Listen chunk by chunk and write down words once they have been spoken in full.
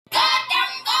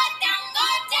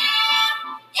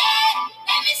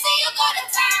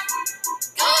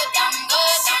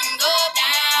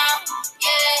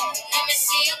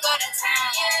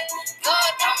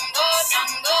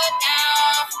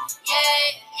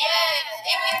Yeah,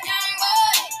 if you down,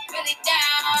 boy, really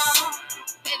down.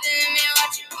 Baby, let me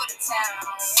watch you go to town.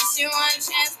 It's your one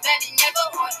chance, baby, never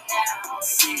hold it down.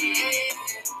 Yeah.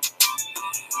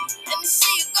 Let me see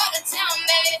you go to town,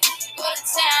 baby. Go to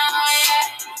town, yeah.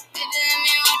 Baby, let me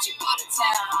watch you go to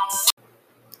town.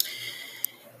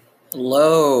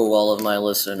 Hello, all of my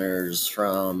listeners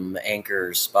from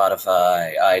Anchor,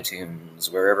 Spotify,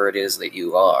 iTunes, wherever it is that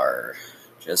you are.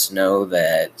 Just know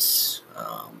that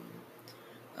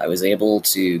I was able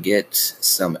to get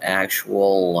some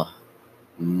actual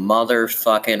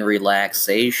motherfucking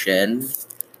relaxation.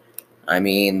 I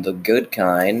mean, the good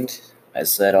kind. I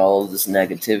said all of this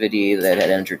negativity that had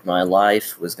entered my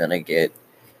life was going to get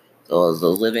the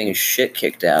living shit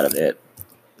kicked out of it.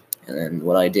 And then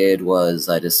what I did was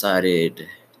I decided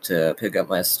to pick up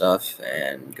my stuff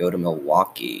and go to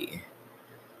Milwaukee.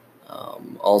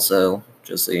 Also,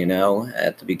 just so you know,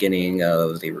 at the beginning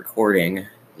of the recording,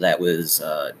 that was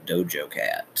Dojo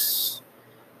Cat.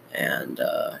 And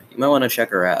you might want to check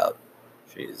her out.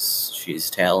 She's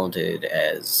talented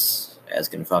as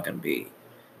can fucking be.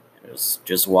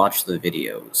 Just watch the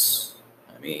videos.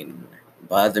 I mean,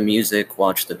 buy the music,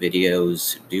 watch the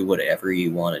videos, do whatever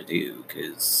you want to do,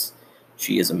 because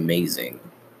she is amazing.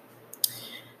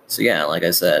 So yeah, like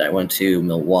I said, I went to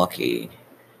Milwaukee.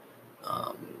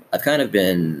 I've kind of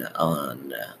been on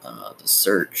the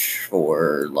search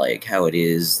for like how it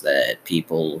is that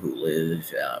people who live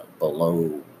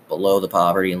below the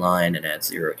poverty line and at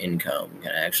zero income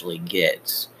can actually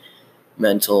get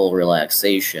mental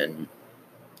relaxation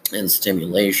and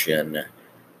stimulation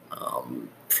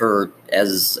for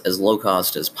as low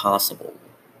cost as possible.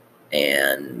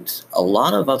 And a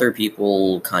lot of other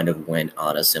people kind of went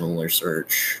on a similar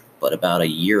search, but about a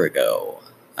year ago,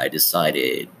 I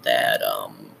decided that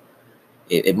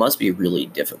it must be really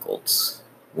difficult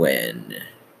when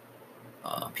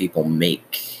people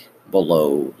make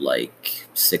below like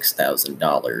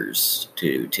 $6,000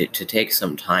 to take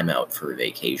some time out for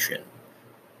vacation,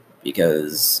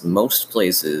 because most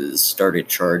places started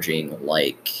charging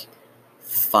like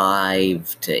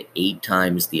 5 to 8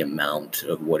 times the amount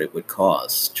of what it would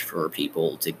cost for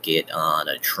people to get on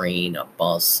a train, a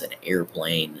bus, an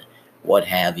airplane, what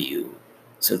have you,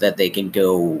 so that they can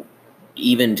go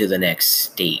even to the next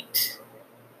state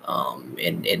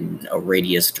in a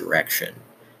radius direction.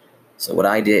 So what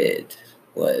I did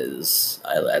was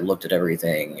I looked at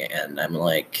everything and I'm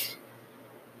like,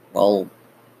 well,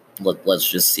 let's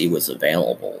just see what's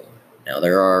available. Now,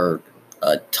 there are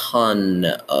a ton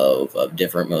of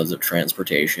different modes of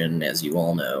transportation, as you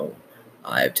all know.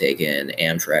 I've taken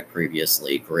Amtrak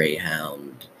previously,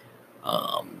 Greyhound.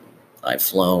 I've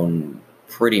flown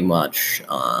pretty much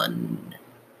on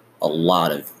a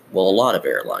lot of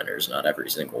airliners, not every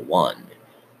single one.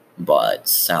 But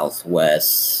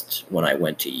Southwest, when I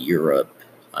went to Europe,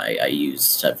 I used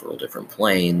several different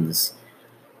planes.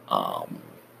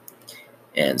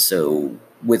 And so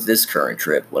with this current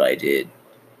trip, what I did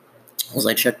was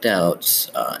I checked out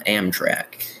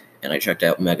Amtrak, and I checked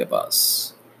out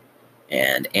Megabus.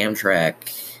 And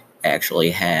Amtrak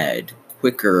actually had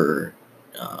quicker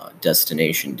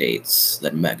destination dates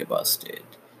than Megabus did.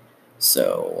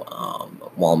 So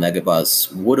while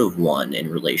Megabus would have won in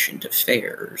relation to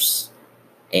fares,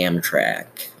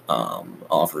 Amtrak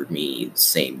offered me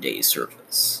same-day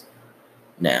service.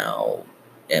 Now,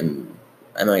 am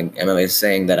I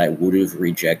saying that I would have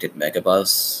rejected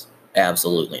Megabus?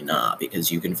 Absolutely not,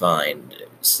 because you can find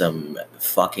some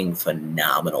fucking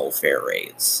phenomenal fare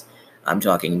rates. I'm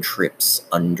talking trips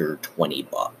under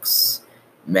 $20.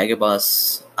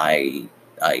 Megabus, I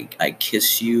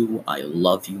kiss you. I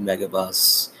love you,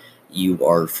 Megabus. You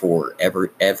are for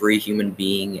every human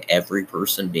being, every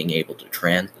person being able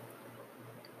to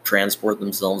transport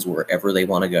themselves wherever they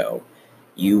want to go.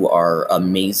 You are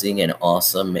amazing and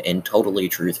awesome and totally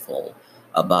truthful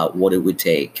about what it would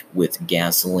take with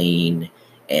gasoline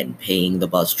and paying the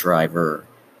bus driver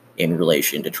in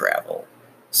relation to travel.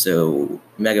 So,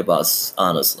 Megabus,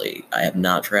 honestly, I have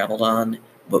not traveled on,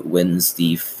 but wins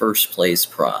the first place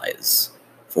prize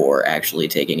for actually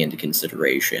taking into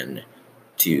consideration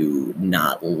to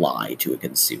not lie to a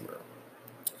consumer.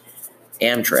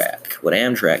 Amtrak. What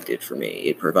Amtrak did for me,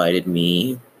 it provided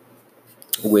me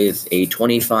with a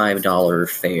 $25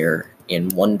 fare in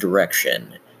one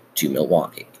direction to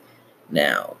Milwaukee.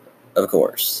 Now, of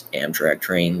course, Amtrak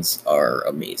trains are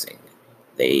amazing.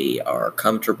 They are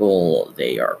comfortable,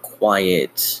 they are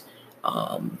quiet.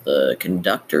 The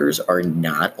conductors are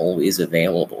not always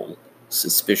available,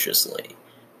 suspiciously.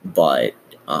 But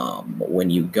when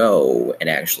you go and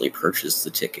actually purchase the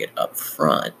ticket up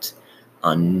front,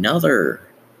 another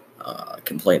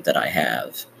complaint that I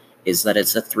have is that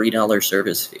it's a $3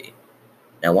 service fee.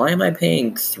 Now, why am I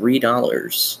paying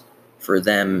 $3 for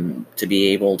them to be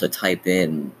able to type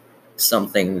in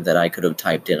something that I could have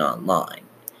typed in online?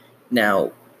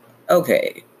 Now,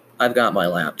 okay, I've got my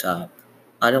laptop.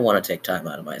 I don't want to take time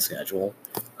out of my schedule.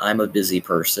 I'm a busy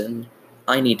person.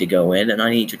 I need to go in and I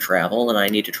need to travel, and I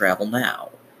need to travel now.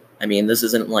 I mean, this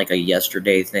isn't like a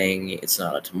yesterday thing, it's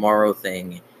not a tomorrow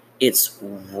thing. It's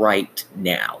right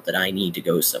now that I need to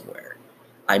go somewhere.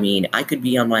 I mean, I could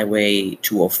be on my way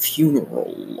to a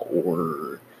funeral,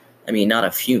 or, I mean, not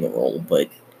a funeral, but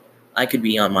I could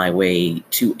be on my way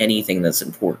to anything that's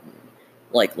important.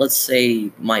 Like, let's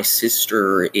say my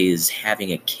sister is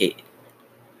having a kid.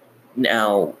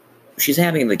 Now, she's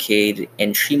having the kid,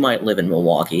 and she might live in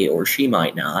Milwaukee, or she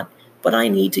might not, but I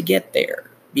need to get there.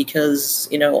 Because,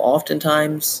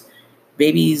 oftentimes,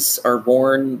 babies are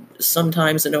born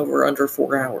sometimes in under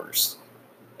 4 hours.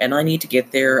 And I need to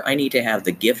get there, I need to have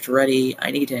the gift ready,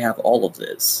 I need to have all of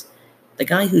this. The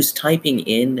guy who's typing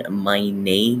in my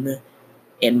name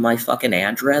and my fucking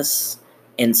address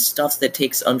and stuff that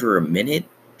takes under a minute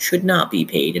should not be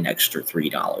paid an extra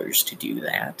 $3 to do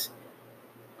that.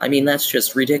 I mean, that's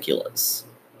just ridiculous.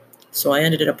 So I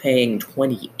ended up paying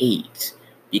 $28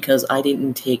 because I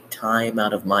didn't take time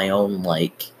out of my own,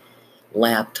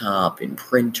 laptop and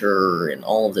printer and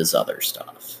all of this other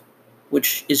stuff,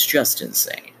 which is just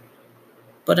insane.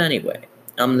 But anyway,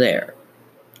 I'm there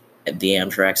at the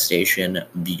Amtrak station.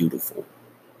 Beautiful.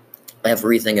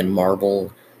 Everything in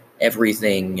marble,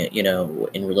 everything,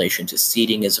 in relation to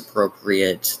seating is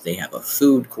appropriate. They have a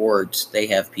food court. They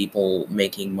have people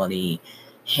making money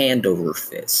hand over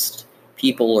fist.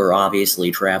 People are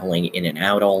obviously traveling in and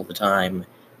out all the time.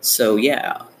 So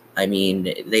yeah, I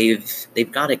mean,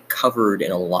 they've got it covered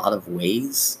in a lot of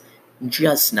ways,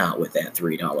 just not with that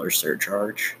 $3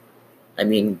 surcharge. I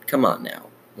mean, come on now.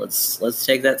 Let's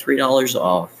take that $3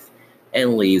 off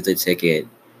and leave the ticket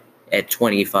at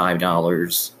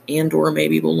 $25 and or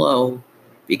maybe below,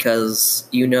 because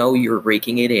you're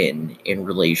raking it in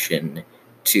relation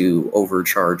to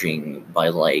overcharging by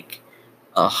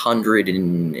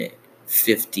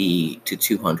 150 to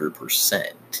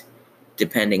 200%,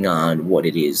 depending on what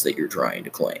it is that you're trying to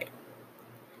claim.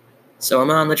 So I'm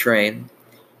on the train.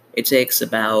 It takes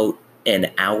about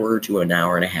an hour to an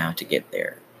hour and a half to get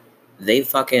there. They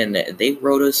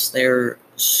wrote us there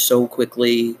so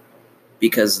quickly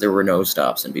because there were no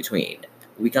stops in between.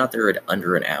 We got there at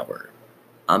under an hour.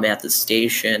 I'm at the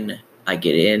station, I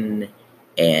get in,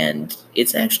 and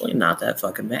it's actually not that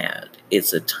fucking bad.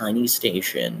 It's a tiny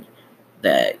station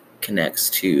that connects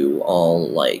to all,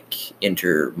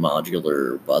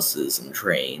 intermodular buses and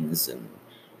trains, and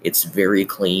it's very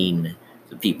clean.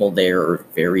 The people there are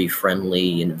very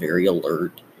friendly and very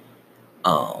alert.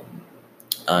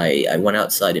 I went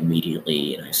outside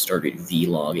immediately and I started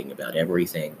vlogging about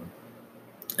everything.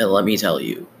 And let me tell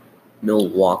you,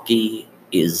 Milwaukee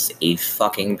is a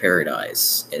fucking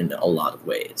paradise in a lot of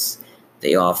ways.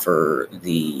 They offer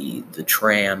the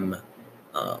tram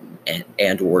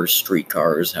and or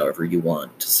streetcars, however you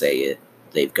want to say it.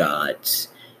 They've got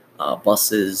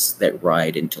buses that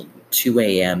ride until 2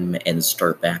 a.m. and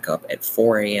start back up at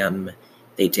 4 a.m.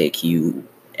 They take you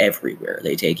everywhere.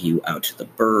 They take you out to the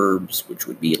burbs, which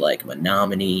would be like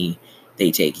Menominee.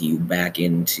 They take you back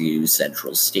into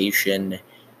Central Station.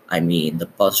 I mean, the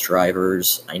bus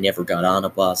drivers, I never got on a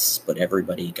bus, but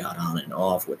everybody got on and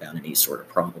off without any sort of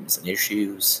problems and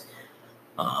issues.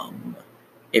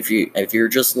 If you're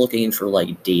just looking for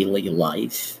daily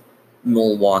life,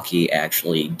 Milwaukee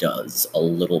actually does a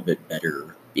little bit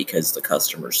better because the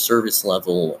customer service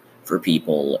level for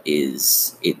people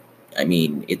it's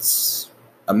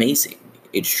amazing.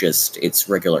 It's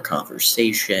regular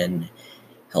conversation.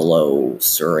 Hello,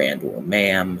 sir and or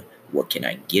ma'am, what can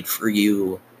I get for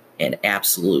you? And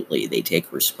absolutely, they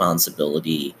take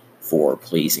responsibility for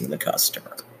pleasing the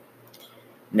customer.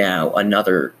 Now,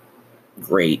 another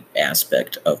great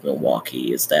aspect of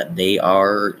Milwaukee is that they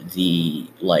are the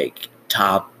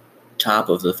top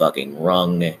of the fucking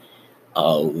rung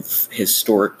of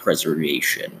historic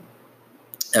preservation.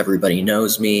 Everybody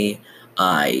knows me.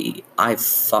 I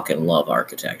fucking love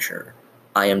architecture.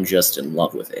 I am just in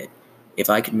love with it.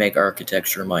 If I could make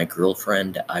architecture my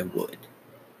girlfriend, I would.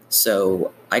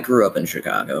 So, I grew up in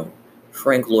Chicago.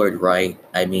 Frank Lloyd Wright,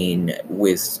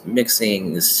 with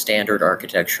mixing standard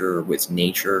architecture with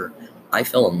nature, I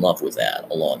fell in love with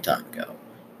that a long time ago.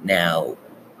 Now,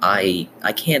 I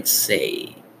can't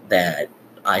say that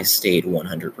I stayed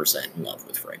 100% in love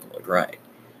with Frank Lloyd Wright.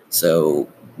 So,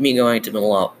 me going to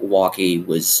Milwaukee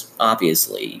was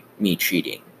obviously me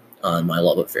cheating on my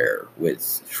love affair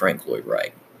with Frank Lloyd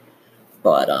Wright.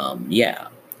 But, yeah.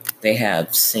 they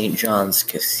have St. John's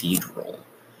Cathedral.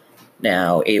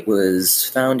 Now, it was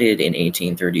founded in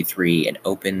 1833 and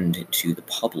opened to the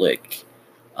public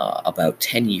about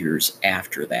 10 years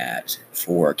after that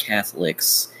for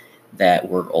Catholics that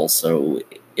were also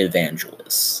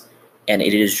evangelists. And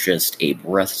it is just a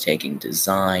breathtaking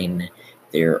design.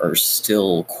 There are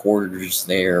still quarters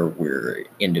there where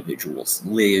individuals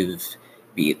live,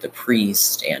 be it the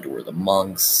priest and or the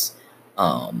monks.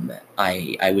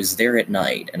 I was there at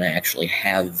night, and I actually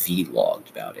have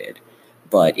vlogged about it.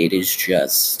 But it is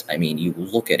just, I mean, you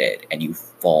look at it and you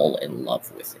fall in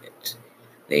love with it.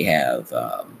 They have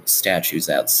statues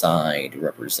outside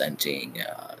representing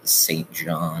St.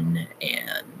 John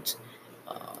and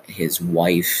his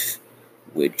wife,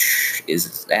 which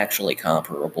is actually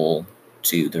comparable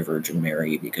to the Virgin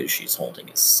Mary because she's holding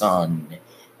his son,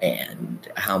 and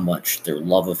how much their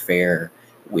love affair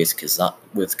with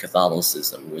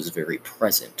Catholicism was very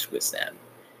present with them.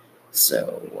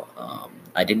 So,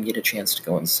 I didn't get a chance to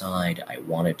go inside. I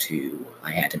wanted to.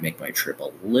 I had to make my trip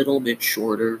a little bit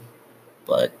shorter,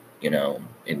 but,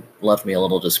 it left me a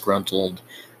little disgruntled.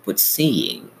 But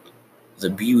seeing the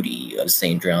beauty of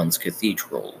St. John's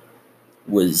Cathedral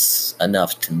was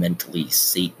enough to mentally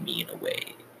sate me in a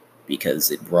way,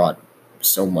 because it brought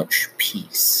so much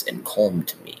peace and calm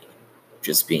to me,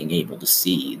 just being able to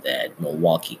see that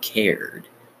Milwaukee cared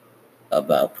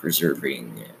about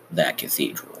preserving that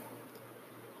cathedral.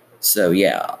 So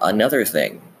yeah, another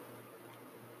thing,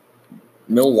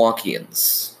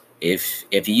 Milwaukeeans, if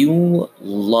you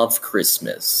love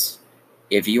Christmas,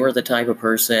 if you are the type of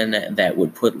person that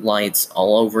would put lights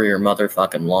all over your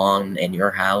motherfucking lawn and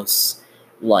your house,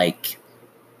 like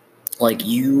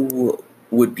you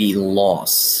would be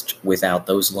lost without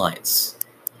those lights.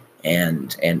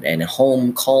 And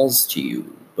home calls to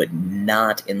you, but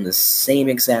not in the same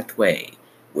exact way,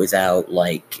 without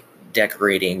like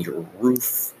decorating your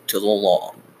roof to the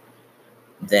lawn,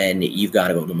 then you've got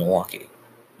to go to Milwaukee.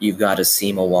 You've got to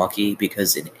see Milwaukee,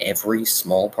 because in every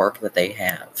small park that they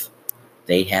have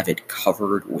it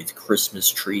covered with Christmas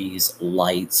trees,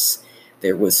 lights.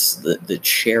 There was the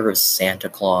chair of Santa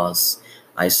Claus.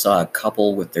 I saw a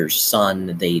couple with their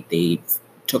son. They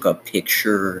took a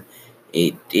picture.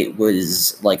 It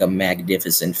was like a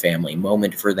magnificent family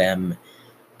moment for them.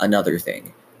 Another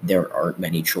thing, there aren't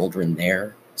many children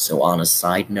there. So on a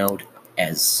side note,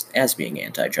 as being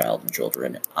anti-child and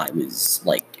children, I was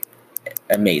like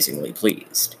amazingly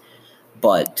pleased.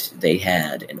 But they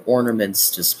had an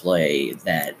ornaments display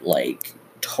that like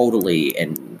totally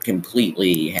and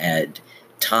completely had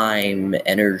time,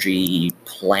 energy,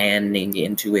 planning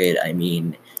into it. I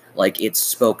mean, like, it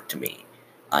spoke to me.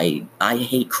 I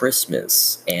hate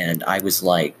Christmas, and I was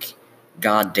like,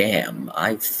 God damn,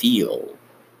 I feel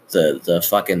the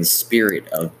fucking spirit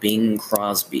of Bing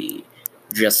Crosby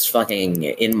just fucking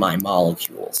in my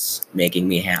molecules, making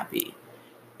me happy.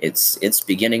 It's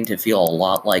beginning to feel a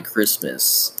lot like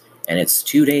Christmas, and it's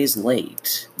 2 days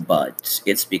late, but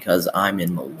it's because I'm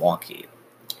in Milwaukee.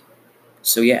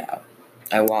 So yeah,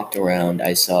 I walked around,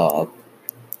 I saw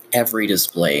every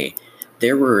display.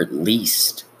 There were at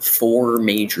least 4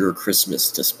 major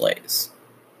Christmas displays.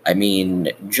 I mean,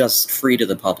 just free to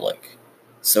the public.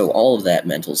 So all of that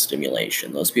mental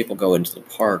stimulation, those people go into the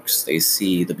parks, they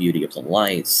see the beauty of the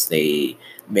lights, they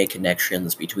make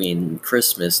connections between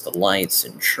Christmas, the lights,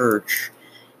 and church,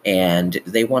 and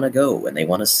they want to go and they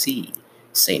want to see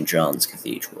St. John's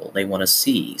Cathedral. They want to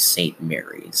see St.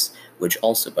 Mary's, which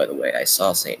also, by the way, I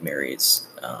saw St. Mary's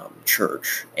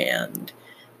church, and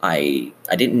I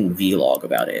didn't vlog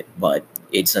about it, but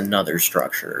it's another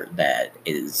structure that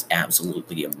is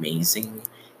absolutely amazing,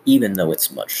 even though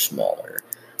it's much smaller.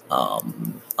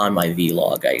 On my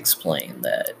vlog, I explain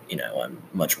that, I'm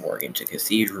much more into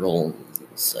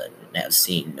cathedrals and have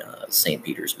seen St.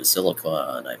 Peter's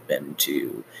Basilica, and I've been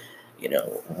to,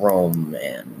 Rome,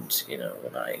 and,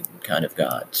 when I kind of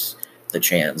got the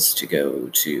chance to go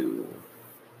to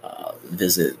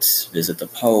visit the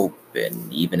Pope,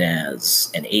 and even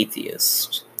as an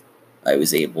atheist, I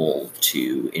was able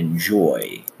to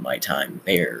enjoy my time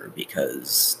there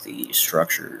because the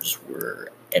structures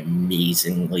were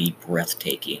amazingly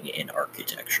breathtaking in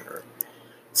architecture.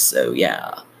 So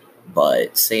yeah,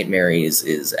 but St. Mary's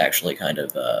is actually kind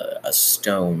of a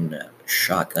stone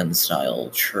shotgun-style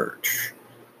church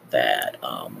that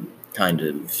kind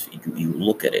of you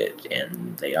look at it,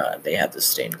 and they have the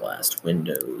stained glass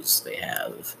windows. They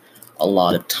have a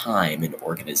lot of time and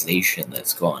organization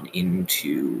that's gone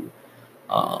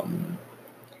um,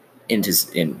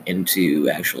 into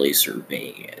actually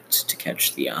surveying it to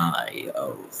catch the eye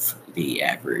of the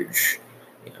average,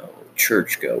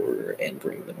 churchgoer and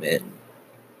bring them in.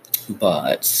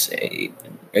 but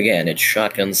again, it's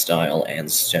shotgun style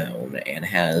and stone, and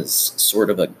has sort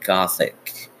of a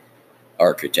gothic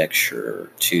architecture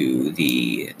to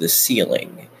the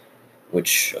ceiling,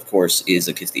 which of course is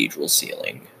a cathedral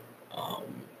ceiling. Um,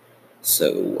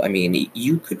 so I mean,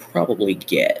 you could probably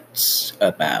get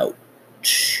about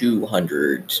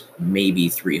 200, maybe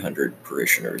 300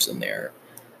 parishioners in there,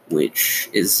 which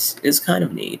is kind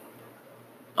of neat.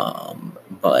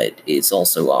 But it's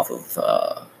also off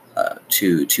of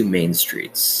two main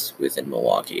streets within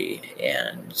Milwaukee,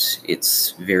 and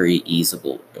it's very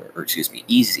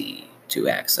easy to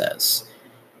access.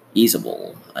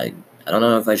 Easable. I don't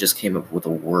know if I just came up with a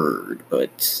word,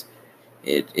 but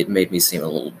it made me seem a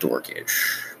little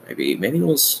dorkish. Maybe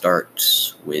we'll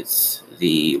start with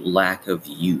the lack of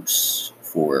use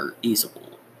for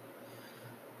easable.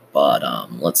 But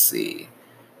let's see.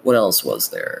 What else was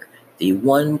there? The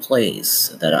one place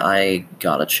that I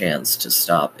got a chance to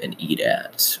stop and eat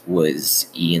at was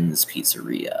Ian's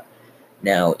Pizzeria.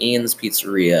 Now, Ian's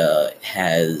Pizzeria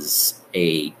has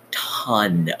a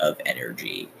ton of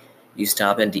energy. You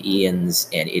stop into Ian's,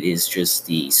 and it is just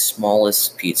the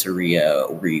smallest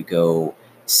pizzeria where you go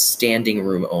standing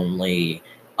room only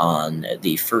on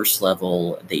the first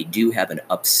level. They do have an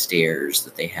upstairs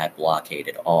that they had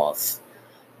blockaded off,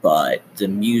 but the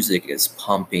music is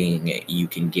pumping. You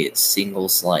can get single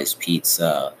slice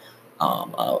pizza,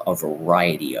 a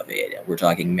variety of it. We're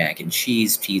talking mac and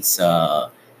cheese pizza,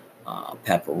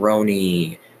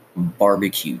 pepperoni,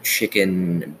 barbecue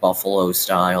chicken, buffalo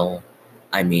style.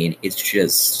 I mean,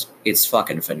 it's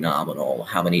fucking phenomenal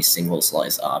how many single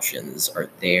slice options are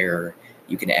there.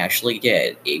 You can actually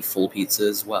get a full pizza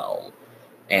as well.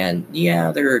 And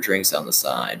yeah, there are drinks on the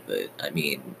side, but I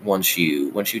mean, once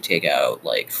you take out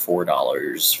like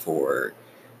 $4 for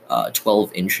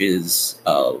 12 inches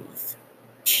of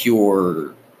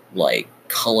pure like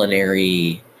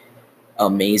culinary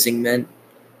amazingment,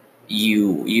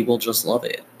 you will just love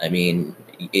it. I mean,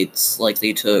 it's like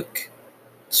they took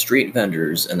street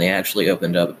vendors and they actually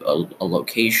opened up a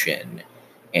location,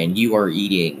 and you are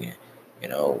eating, you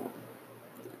know,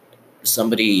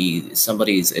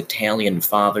 somebody's Italian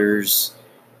father's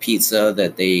pizza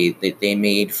that they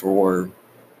made for,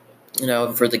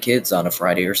 for the kids on a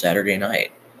Friday or Saturday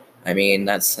night. I mean,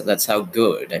 that's how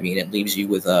good. I mean, it leaves you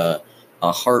with a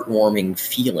heartwarming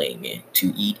feeling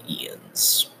to eat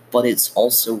Ian's, but it's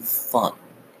also fun.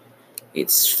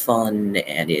 It's fun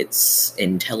and it's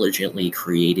intelligently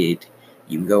created.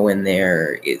 You go in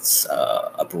there, it's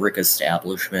a brick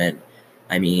establishment.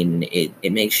 I mean,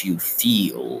 it makes you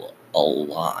feel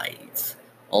alive.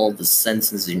 All the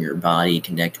senses in your body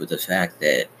connect with the fact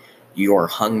that you're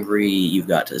hungry, you've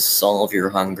got to solve your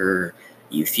hunger,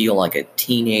 you feel like a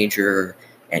teenager,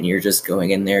 and you're just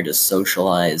going in there to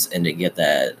socialize and to get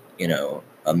that,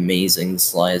 amazing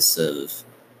slice of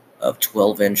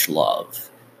 12-inch love.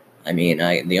 I mean,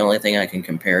 the only thing I can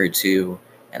compare it to,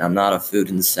 and I'm not a food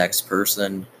and sex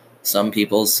person, some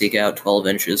people seek out 12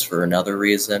 inches for another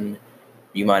reason.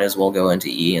 You might as well go into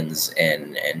Ian's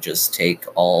and just take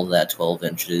all that 12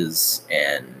 inches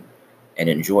and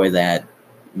enjoy that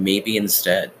maybe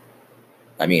instead.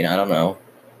 I mean, I don't know.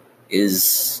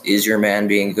 Is your man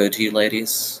being good to you,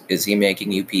 ladies? Is he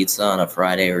making you pizza on a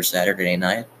Friday or Saturday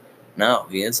night? No,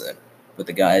 he isn't. But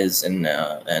the guys and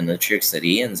the chicks at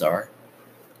Ian's are.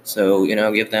 So,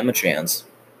 give them a chance.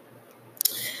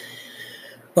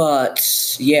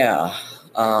 But, yeah,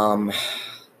 I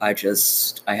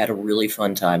had a really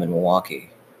fun time in Milwaukee.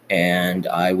 And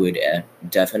I would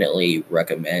definitely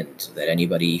recommend that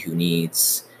anybody who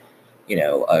needs,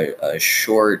 a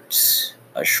short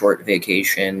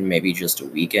vacation, maybe just a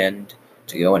weekend,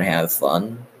 to go and have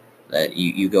fun, that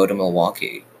you go to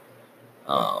Milwaukee.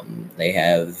 They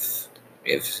have,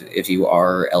 if you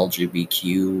are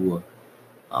LGBTQ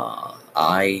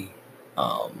I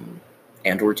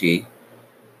and or T,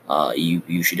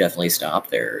 you should definitely stop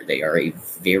there. They are a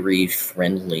very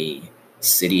friendly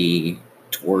city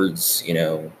towards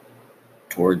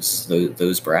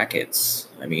those brackets.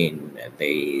 I mean,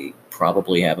 they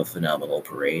probably have a phenomenal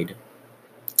parade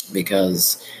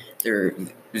because they're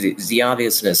the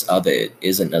obviousness of it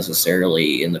isn't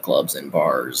necessarily in the clubs and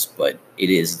bars, but it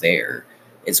is there.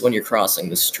 It's when you're crossing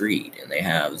the street and they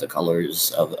have the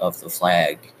colors of the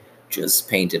flag just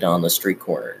painted on the street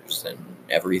corners and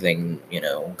everything,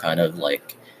 kind of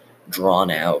like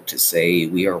drawn out to say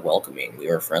we are welcoming, we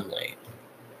are friendly.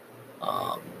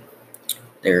 Um,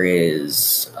 there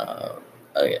is a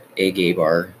gay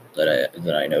bar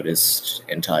that I noticed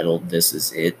entitled "This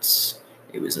Is It."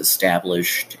 It was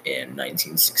established in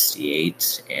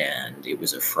 1968, and it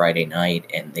was a Friday night,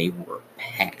 and they were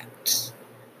packed.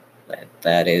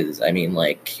 That is, I mean,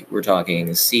 like, we're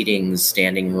talking seating,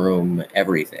 standing room,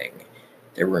 everything.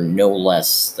 There were no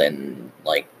less than,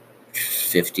 like,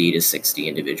 50 to 60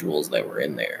 individuals that were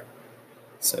in there.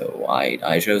 So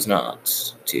I chose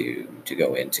not to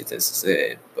go into This Is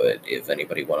It, but if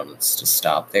anybody wanted us to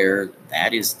stop there,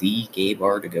 that is the gay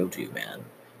bar to go to, man.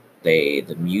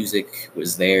 The music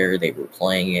was there, they were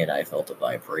playing it, I felt the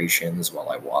vibrations while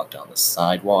I walked on the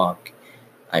sidewalk.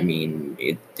 I mean,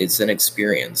 it's an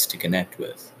experience to connect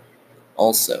with.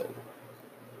 Also,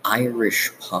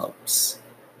 Irish pubs.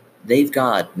 They've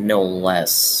got no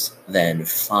less than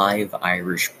 5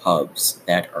 Irish pubs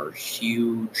that are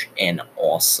huge and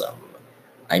awesome.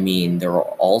 I mean, they're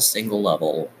all single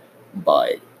level,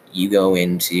 but you go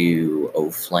into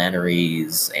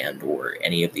O'Flannery's and or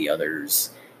any of the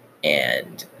others,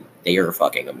 and they are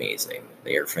fucking amazing.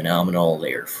 They are phenomenal.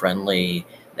 They are friendly.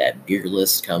 That beer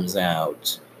list comes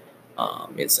out.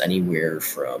 It's anywhere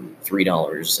from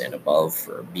 $3 and above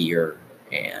for a beer,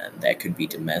 and that could be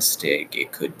domestic.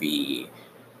 It could be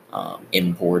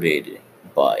imported,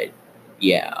 but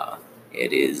yeah,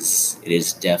 it is. It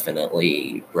is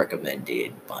definitely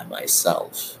recommended by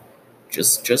myself.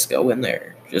 Just go in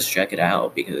there. Just check it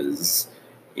out because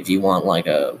if you want like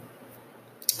a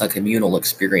communal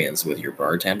experience with your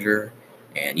bartender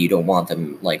and you don't want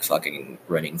them like fucking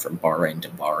running from bar end to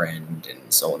bar end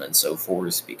and so on and so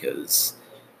forth because,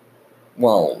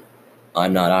 well,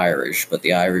 I'm not Irish, but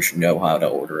the Irish know how to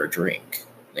order a drink.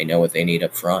 They know what they need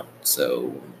up front,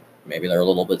 so maybe they're a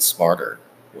little bit smarter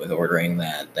with ordering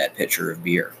that pitcher of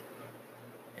beer.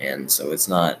 And so it's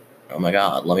not, oh my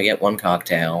god, let me get one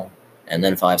cocktail, and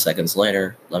then 5 seconds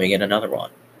later, let me get another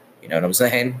one. You know what I'm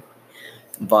saying?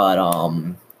 But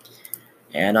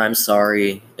and I'm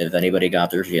sorry if anybody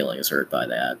got their feelings hurt by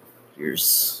that.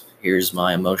 Here's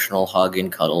my emotional hug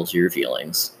and cuddle to your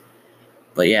feelings.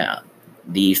 But yeah,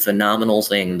 the phenomenal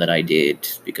thing that I did,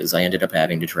 because I ended up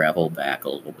having to travel back a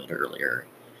little bit earlier,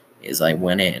 is I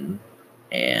went in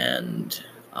and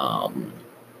I'll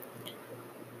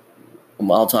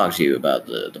talk to you about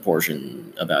the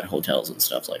portion about hotels and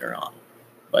stuff later on.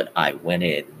 But I went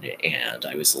in and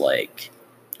I was like,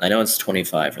 I know it's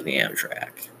 25 for the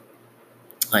Amtrak.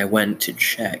 I went to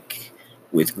check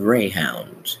with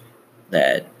Greyhound,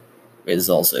 that is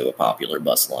also a popular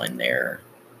bus line there,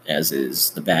 as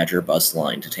is the Badger bus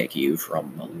line to take you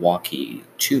from Milwaukee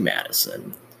to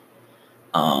Madison.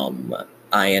 Um,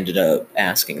 I ended up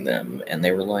asking them, and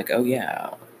they were like, "Oh yeah,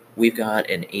 we've got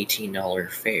an $18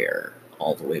 fare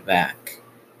all the way back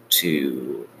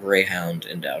to Greyhound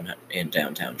in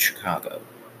downtown Chicago,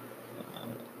 uh,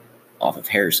 off of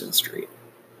Harrison Street."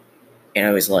 And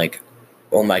I was like,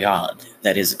 oh my god,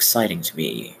 that is exciting to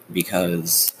me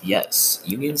because, yes,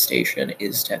 Union Station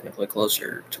is technically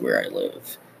closer to where I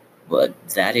live, but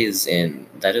that is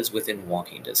within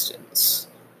walking distance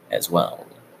as well.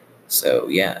 So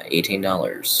yeah,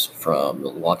 $18 from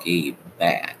Milwaukee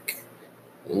back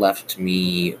left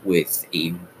me with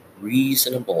a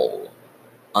reasonable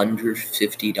under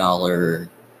 $50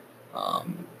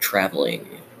 traveling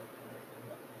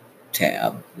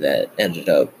tab that ended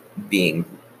up being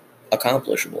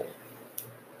accomplishable.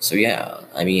 So yeah,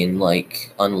 I mean,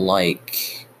 like,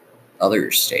 unlike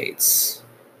other states,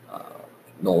 uh,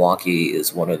 Milwaukee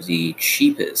is one of the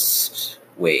cheapest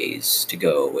ways to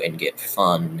go and get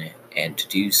fun, and to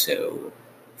do so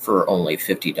for only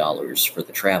 $50 for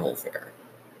the travel fare.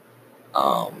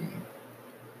 Um,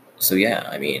 so yeah,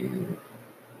 I mean,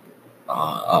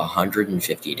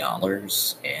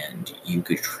 $150 and you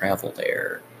could travel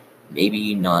there.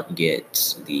 Maybe not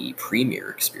get the premier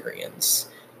experience,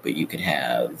 but you could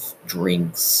have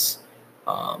drinks.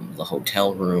 The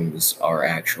hotel rooms are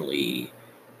actually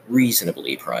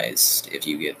reasonably priced if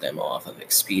you get them off of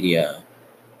Expedia.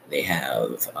 They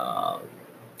have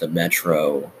the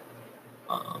Metro,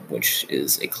 which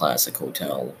is a classic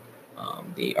hotel.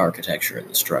 The architecture and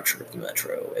the structure of the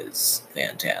Metro is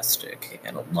fantastic,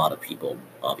 and a lot of people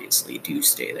obviously do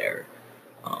stay there.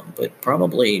 But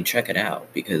probably check it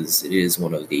out because it is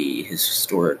one of the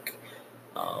historic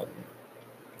um,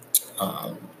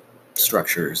 um,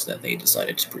 structures that they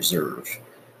decided to preserve.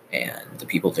 And the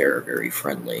people there are very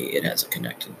friendly. It has a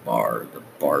connected bar. The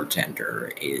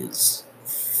bartender is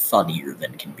funnier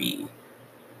than can be.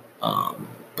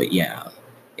 But yeah,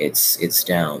 it's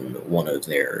down one of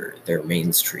their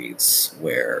main streets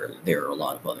where there are a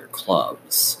lot of other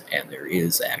clubs, and there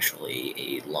is actually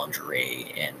a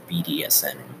lingerie and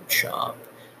BDSM shop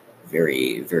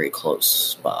very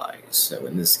close by. So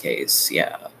in this case,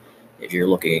 yeah, if you're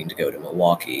looking to go to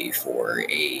Milwaukee for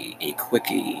a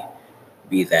quickie,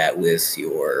 be that with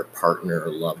your partner,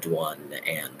 loved one,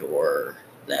 and or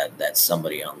that's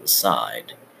somebody on the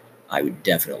side, I would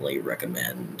definitely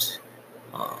recommend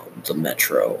the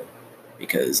Metro,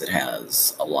 because it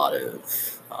has a lot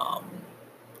of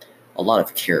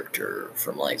character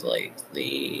from the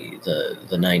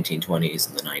 1920s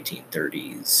and the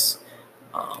 1930s.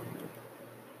 Um,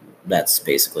 that's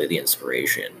basically the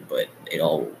inspiration, but it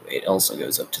also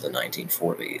goes up to the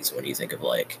 1940s when you think of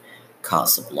like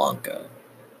Casablanca,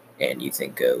 and you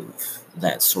think of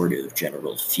that sort of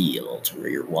general feel to where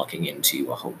you're walking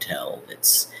into a hotel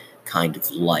that's kind of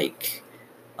like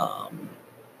um,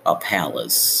 a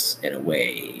palace in a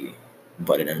way,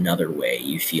 but in another way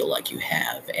you feel like you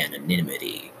have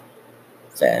anonymity.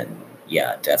 Then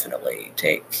yeah, definitely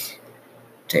take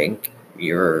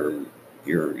your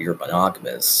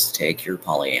monogamous, take your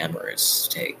polyamorous,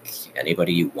 take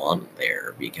anybody you want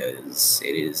there, because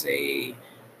it is a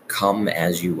come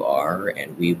as you are,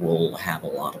 and we will have a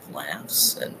lot of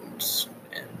laughs, and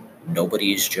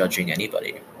nobody's judging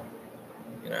anybody.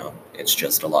 You know, it's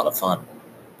just a lot of fun.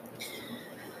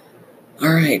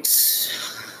 All right.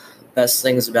 Best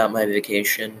things about my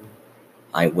vacation.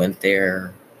 I went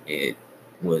there. It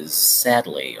was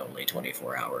sadly only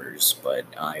 24 hours, but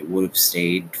I would have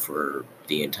stayed for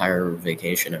the entire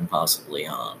vacation and possibly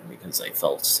on, because I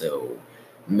felt so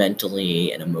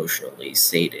mentally and emotionally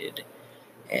sated.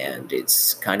 And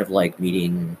it's kind of like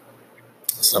meeting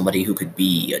somebody who could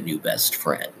be a new best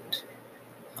friend.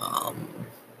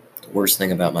 The worst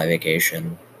thing about my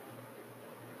vacation,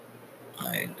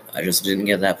 I just didn't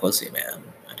get that pussy, man.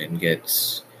 I didn't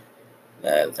get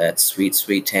that sweet,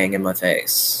 sweet tang in my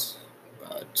face.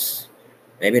 But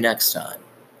maybe next time.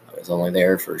 I was only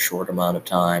there for a short amount of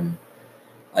time.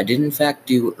 I did, in fact,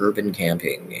 do urban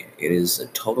camping. It is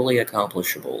totally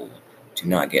accomplishable to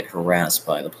not get harassed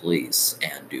by the police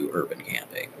and do urban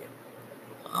camping.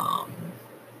 Um,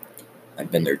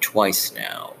 I've been there twice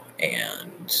now,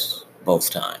 and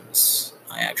both times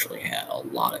I actually had a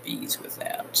lot of ease with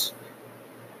that.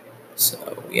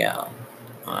 So, yeah,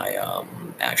 I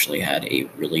actually had a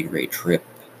really great trip.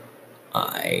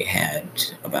 I had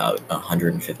about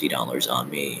 $150 on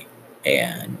me,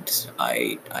 and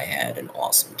I had an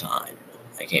awesome time.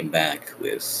 I came back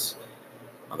with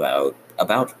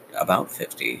about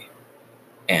 50,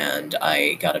 and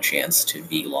I got a chance to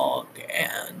vlog,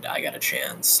 and I got a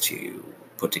chance to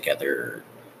put together,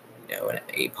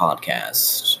 a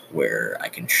podcast where I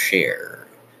can share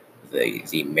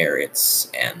the merits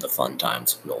and the fun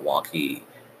times of Milwaukee,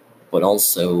 but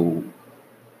also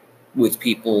with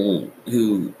people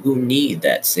who need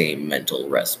that same mental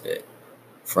respite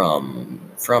from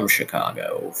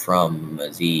Chicago, from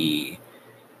the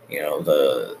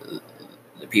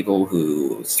people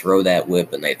who throw that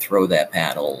whip and they throw that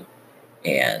paddle,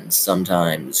 and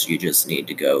sometimes you just need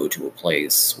to go to a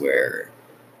place where,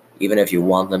 even if you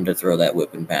want them to throw that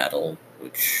whip and paddle,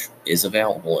 which is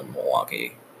available in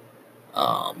Milwaukee,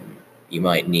 um, you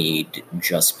might need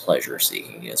just pleasure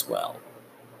seeking as well.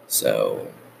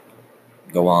 So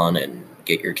go on and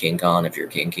get your kink on if you're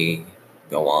kinky.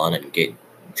 Go on and get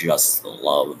just the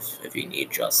love if you need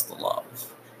just the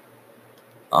love.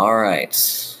 All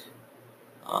right.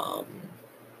 Um,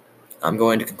 I'm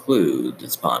going to conclude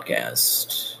this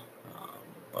podcast,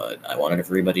 but I wanted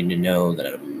everybody to know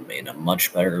that I'm in a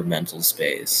much better mental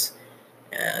space,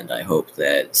 and I hope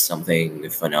that something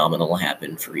phenomenal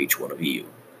happened for each one of you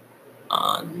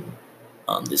on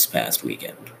this past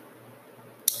weekend.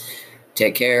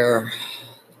 Take care.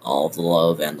 All of the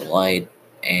love and the light,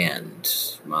 and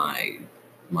my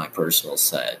personal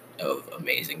set of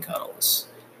amazing cuddles.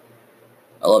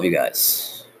 I love you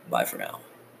guys. Bye for now.